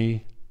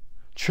company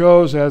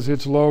chose as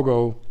its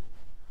logo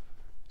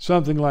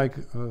something like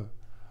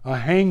a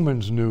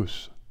hangman's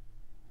noose,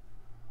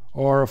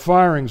 or a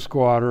firing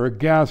squad, or a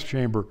gas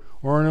chamber,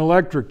 or an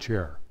electric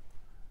chair?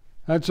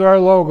 That's our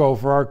logo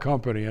for our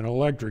company, an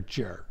electric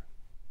chair.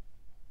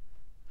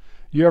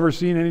 You ever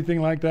seen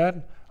anything like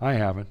that? I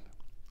haven't.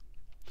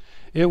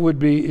 It would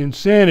be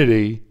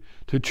insanity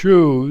to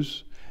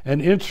choose an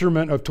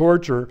instrument of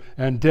torture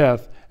and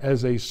death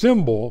as a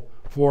symbol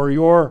for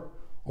your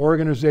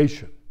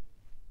organization.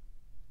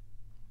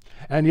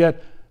 And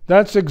yet,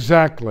 that's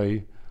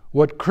exactly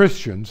what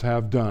Christians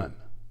have done.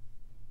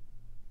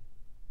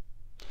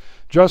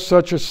 Just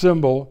such a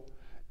symbol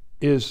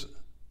is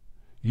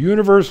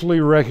universally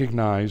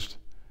recognized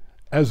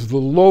as the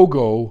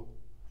logo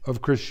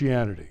of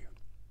Christianity.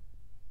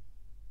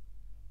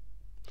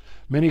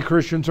 Many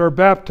Christians are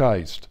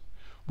baptized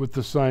with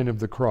the sign of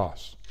the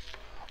cross.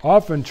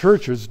 Often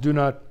churches do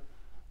not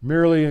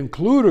merely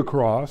include a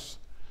cross,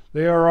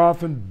 they are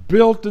often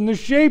built in the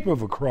shape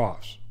of a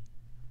cross.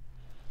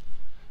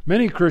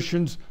 Many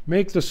Christians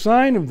make the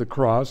sign of the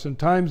cross in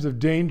times of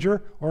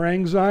danger or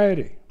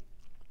anxiety.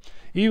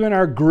 Even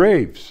our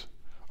graves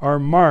are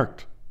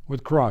marked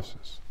with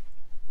crosses.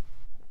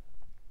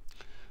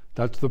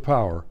 That's the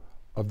power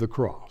of the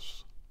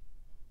cross.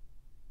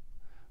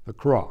 The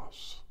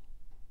cross.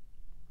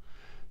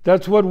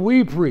 That's what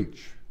we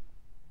preach.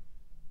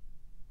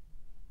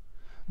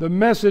 The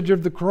message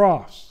of the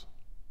cross.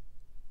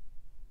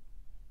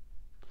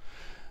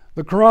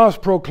 The cross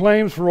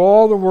proclaims for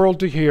all the world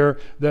to hear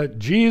that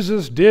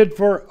Jesus did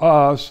for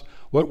us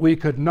what we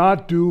could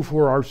not do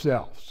for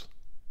ourselves.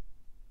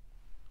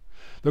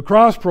 The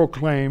cross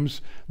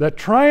proclaims that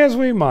try as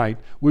we might,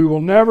 we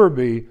will never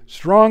be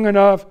strong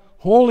enough,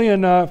 holy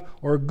enough,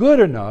 or good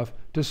enough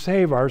to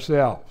save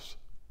ourselves.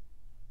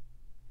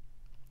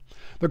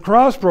 The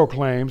cross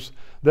proclaims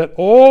that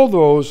all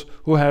those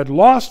who had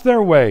lost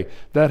their way,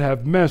 that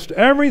have messed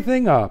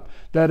everything up,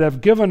 that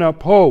have given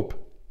up hope,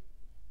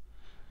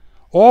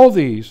 all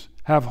these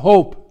have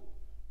hope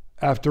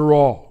after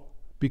all,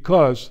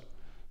 because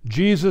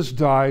Jesus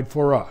died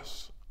for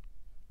us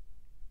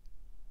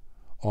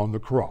on the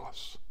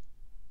cross.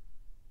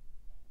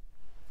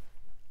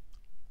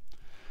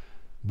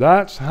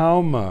 That's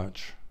how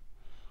much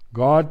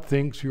God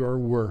thinks you are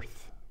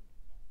worth.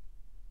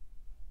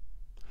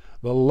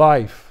 The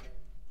life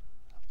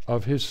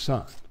of His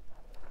Son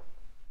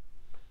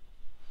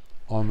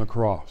on the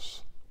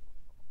cross.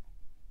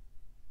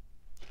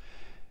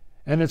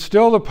 And it's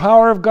still the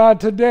power of God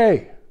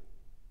today.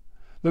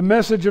 The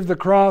message of the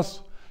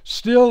cross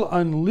still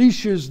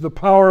unleashes the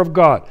power of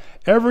God.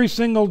 Every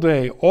single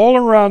day, all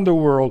around the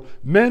world,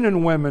 men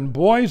and women,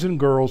 boys and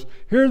girls,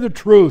 hear the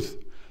truth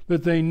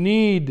that they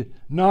need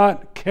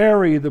not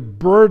carry the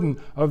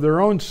burden of their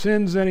own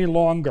sins any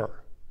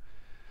longer.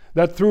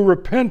 That through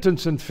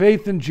repentance and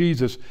faith in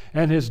Jesus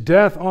and His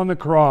death on the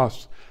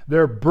cross,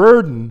 their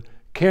burden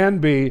can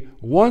be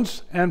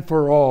once and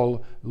for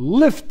all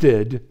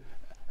lifted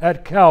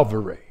at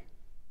Calvary.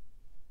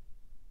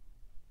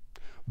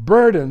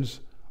 Burdens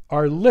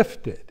are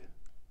lifted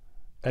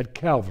at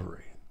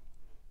Calvary.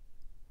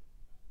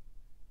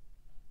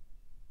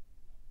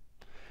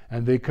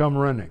 And they come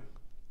running.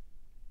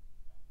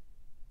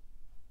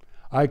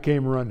 I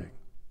came running.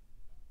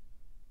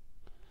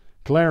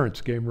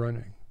 Clarence came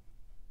running.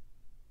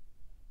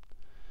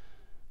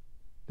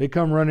 They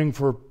come running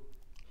for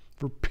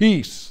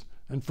peace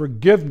and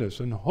forgiveness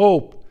and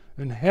hope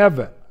and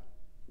heaven.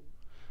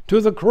 To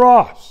the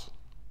cross.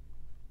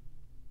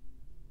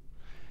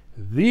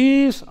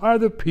 These are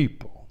the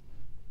people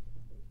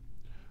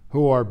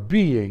who are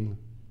being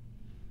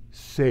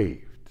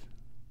saved.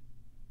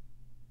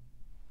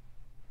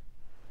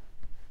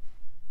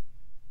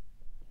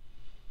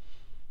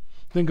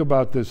 Think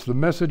about this. The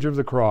message of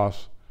the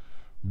cross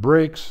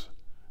breaks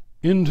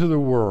into the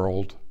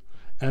world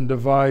and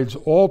divides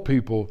all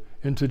people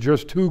into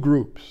just two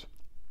groups.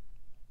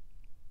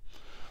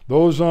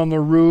 Those on the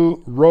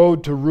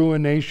road to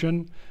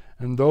ruination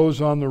and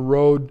those on the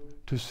road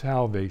to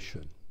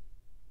salvation.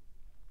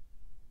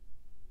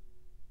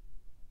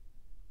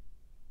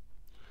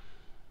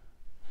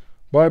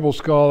 Bible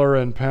scholar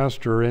and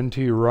pastor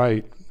N.T.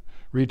 Wright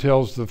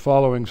retells the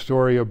following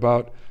story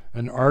about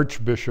an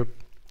archbishop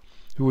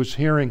who was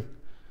hearing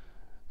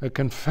a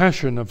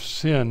confession of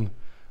sin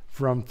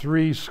from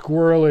three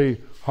squirrely,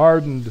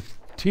 hardened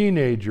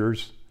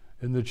teenagers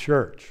in the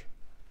church.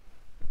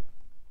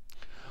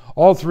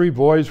 All three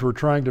boys were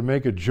trying to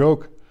make a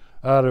joke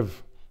out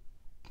of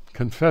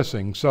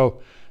confessing,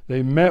 so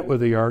they met with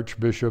the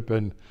archbishop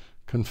and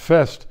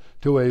confessed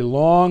to a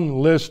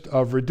long list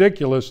of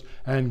ridiculous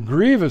and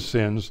grievous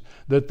sins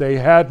that they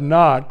had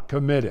not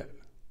committed.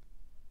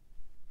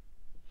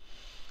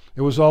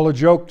 It was all a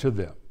joke to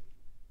them.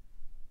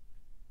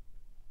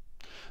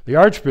 The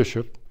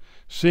archbishop,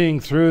 seeing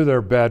through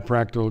their bad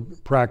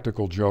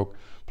practical joke,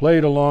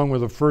 played along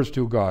with the first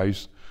two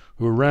guys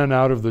who ran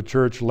out of the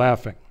church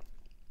laughing.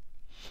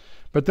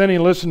 But then he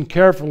listened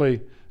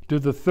carefully to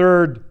the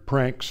third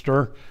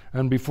prankster,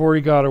 and before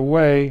he got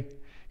away,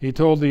 he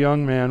told the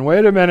young man,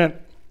 "Wait a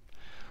minute.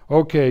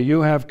 Okay,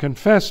 you have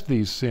confessed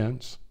these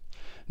sins.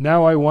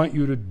 Now I want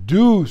you to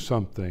do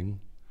something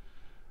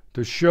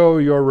to show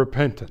your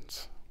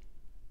repentance.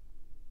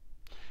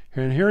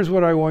 And here's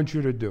what I want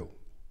you to do.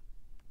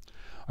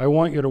 I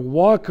want you to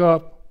walk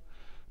up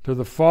to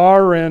the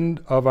far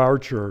end of our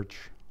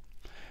church,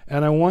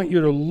 and I want you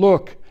to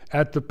look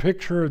at the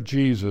picture of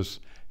Jesus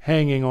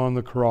hanging on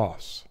the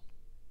cross.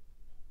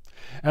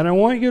 And I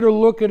want you to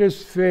look at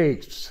His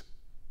face.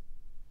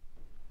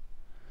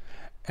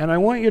 And I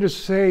want you to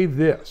say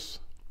this: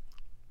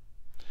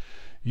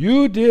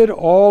 you did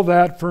all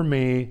that for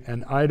me,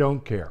 and I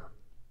don't care.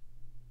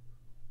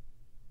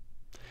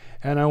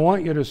 And I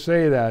want you to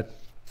say that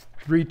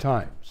 3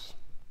 times.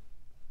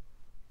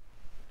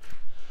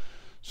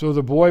 So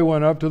the boy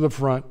went up to the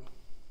front,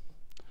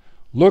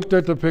 looked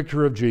at the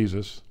picture of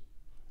Jesus,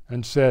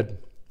 and said,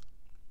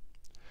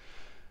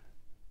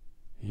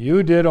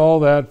 "You did all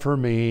that for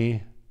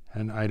me,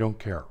 and I don't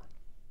care."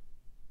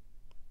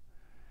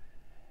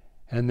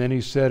 And then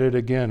he said it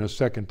again a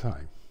second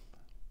time.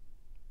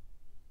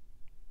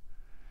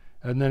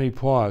 And then he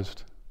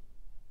paused,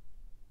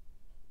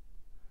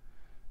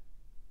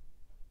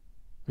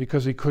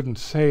 because he couldn't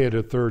say it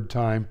a third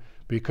time,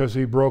 because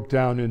he broke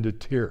down into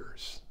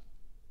tears.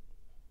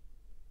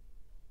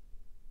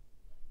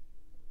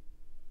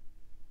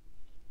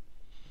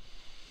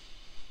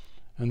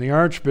 And the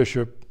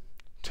Archbishop,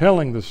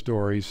 telling the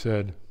story,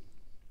 said,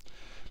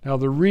 "Now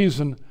the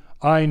reason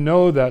I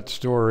know that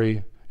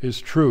story is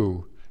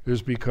true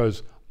is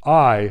because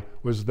I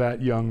was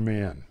that young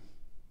man."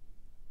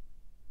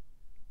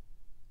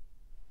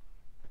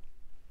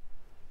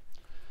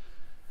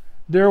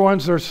 Dear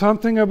ones, there's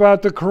something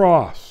about the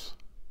cross,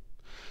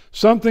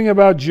 something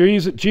about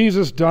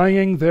Jesus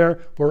dying there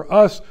for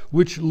us,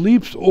 which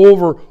leaps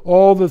over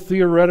all the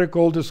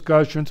theoretical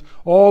discussions,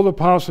 all the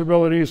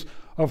possibilities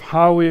of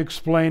how we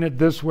explain it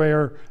this way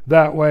or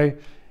that way.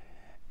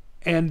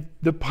 And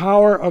the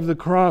power of the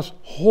cross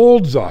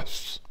holds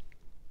us.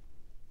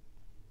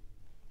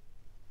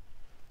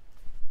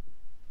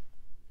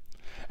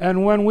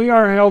 And when we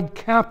are held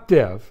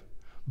captive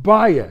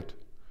by it,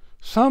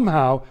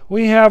 somehow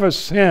we have a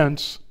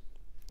sense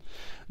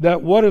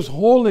that what is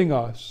holding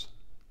us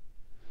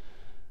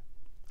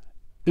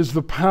is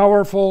the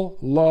powerful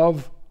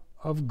love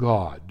of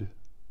God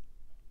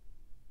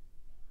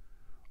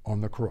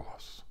on the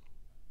cross.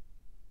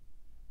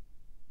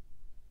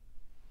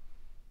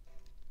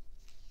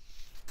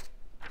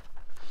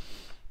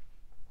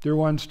 Dear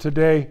ones,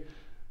 today,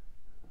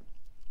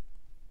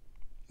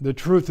 the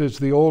truth is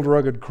the old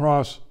rugged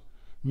cross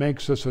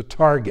makes us a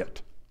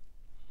target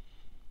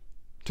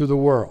to the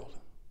world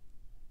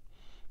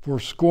for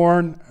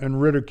scorn and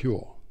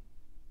ridicule.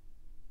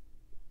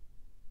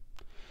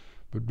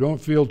 But don't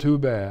feel too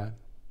bad,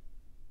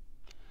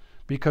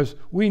 because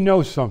we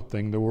know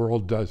something the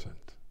world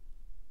doesn't.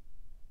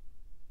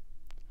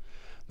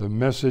 The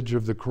message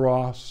of the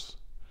cross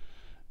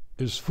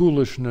is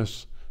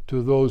foolishness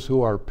to those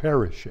who are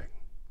perishing,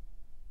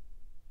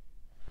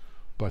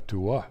 but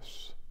to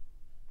us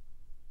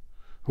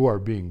who are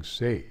being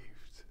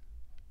saved,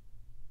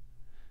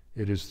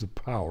 it is the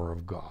power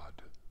of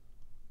God.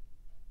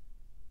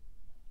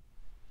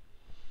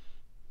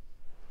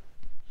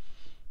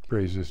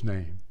 Praise His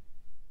name.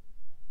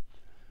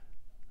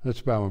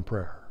 Let's bow in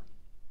prayer.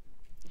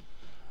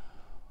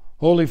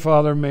 Holy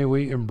Father, may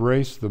we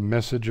embrace the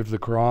message of the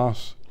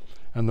cross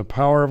and the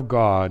power of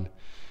God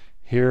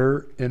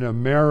here in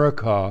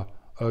America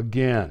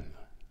again.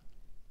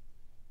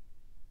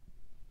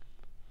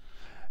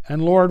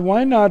 And Lord,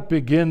 why not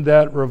begin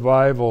that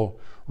revival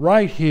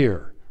right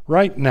here,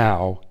 right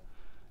now,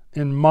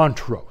 in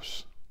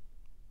Montrose,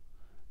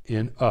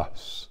 in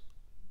us?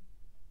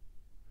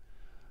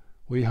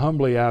 We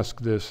humbly ask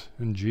this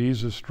in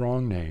Jesus'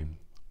 strong name.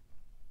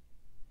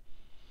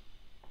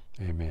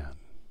 Amen.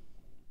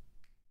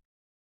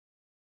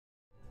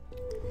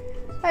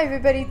 Hi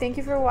everybody, thank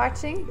you for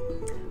watching.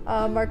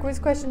 Our quiz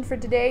question for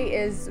today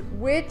is,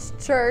 which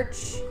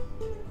church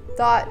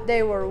thought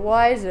they were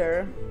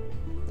wiser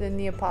than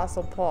the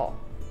Apostle Paul?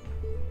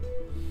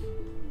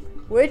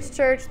 Which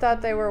church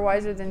thought they were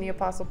wiser than the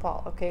Apostle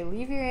Paul? Okay,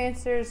 leave your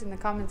answers in the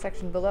comment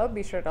section below.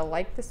 Be sure to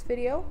like this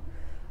video,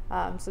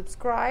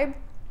 subscribe,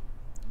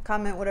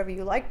 comment whatever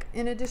you like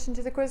in addition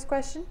to the quiz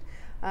question.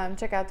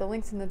 Check out the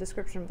links in the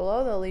description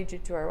below. They'll lead you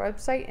to our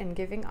website and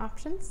giving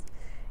options.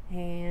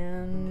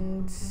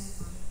 And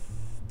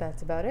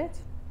that's about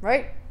it,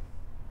 right?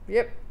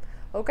 Yep.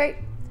 Okay,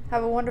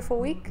 have a wonderful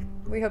week.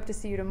 We hope to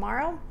see you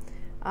tomorrow.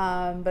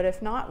 But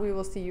if not, we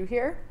will see you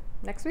here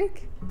next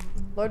week.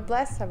 Lord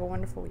bless. Have a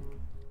wonderful week.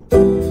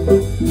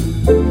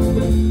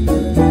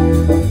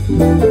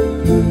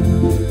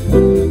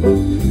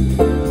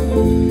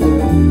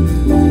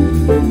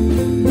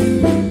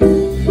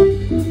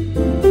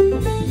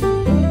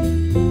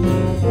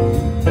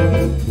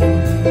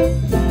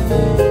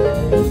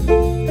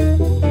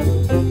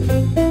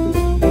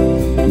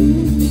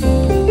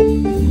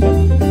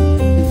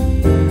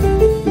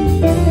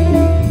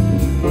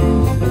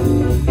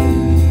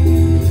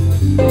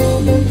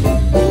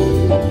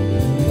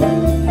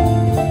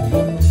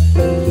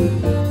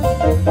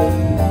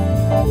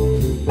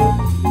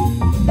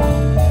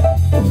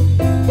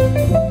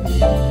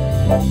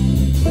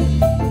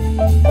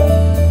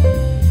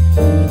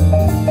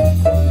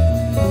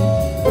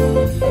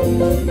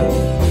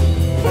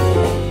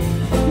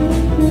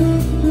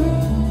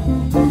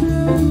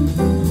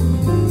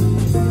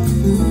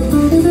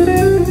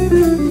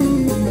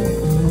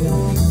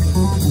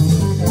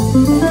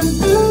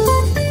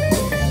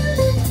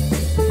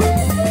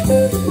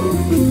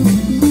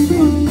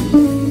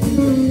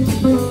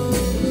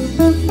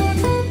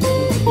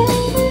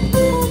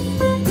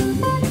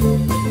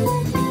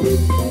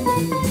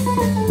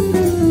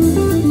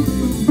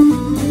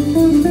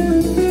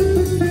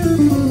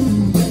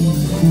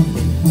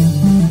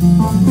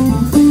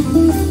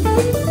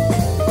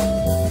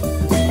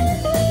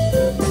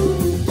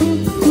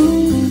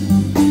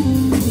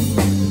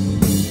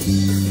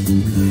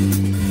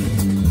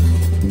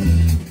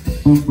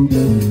 Thank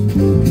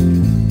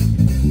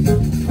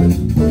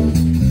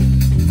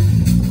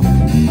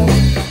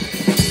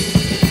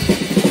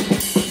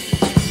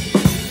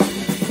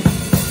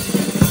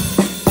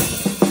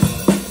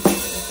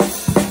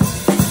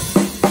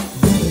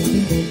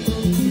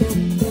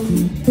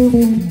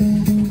you.